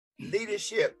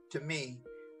leadership to me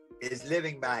is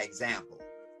living by example.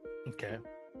 Okay.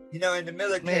 You know, in the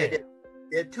military,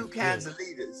 there are two kinds of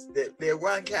leaders. There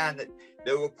one kind that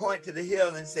will point to the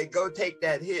hill and say, go take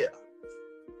that hill.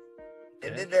 Okay.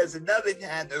 And then there's another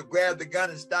kind that will grab the gun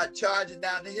and start charging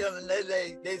down the hill, and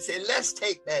they say, let's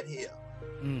take that hill.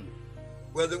 Mm.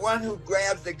 Well, the one who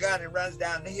grabs the gun and runs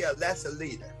down the hill, that's a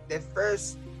leader. The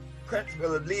first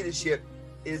principle of leadership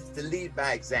is to lead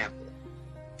by example.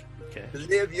 Okay. To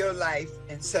live your life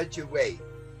in such a way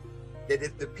that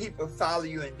if the people follow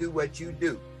you and do what you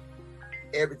do,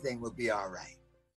 everything will be all right.